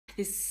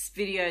This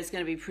video is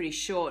going to be pretty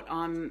short.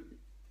 I'm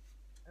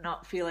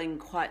not feeling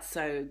quite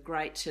so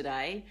great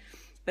today,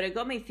 but it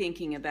got me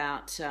thinking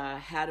about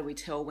how do we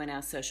tell when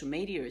our social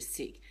media is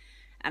sick.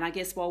 And I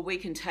guess while we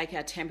can take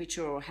our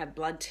temperature or have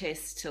blood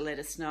tests to let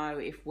us know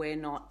if we're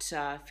not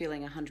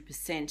feeling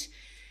 100%,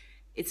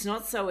 it's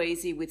not so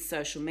easy with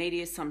social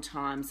media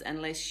sometimes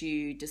unless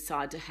you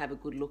decide to have a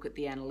good look at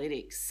the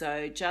analytics.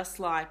 So just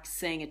like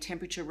seeing a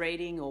temperature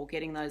reading or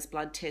getting those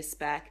blood tests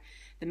back,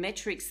 the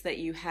metrics that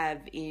you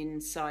have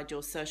inside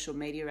your social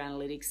media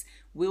analytics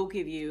will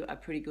give you a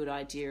pretty good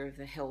idea of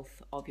the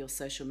health of your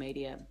social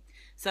media.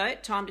 So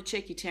time to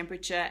check your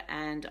temperature,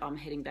 and I'm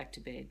heading back to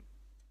bed.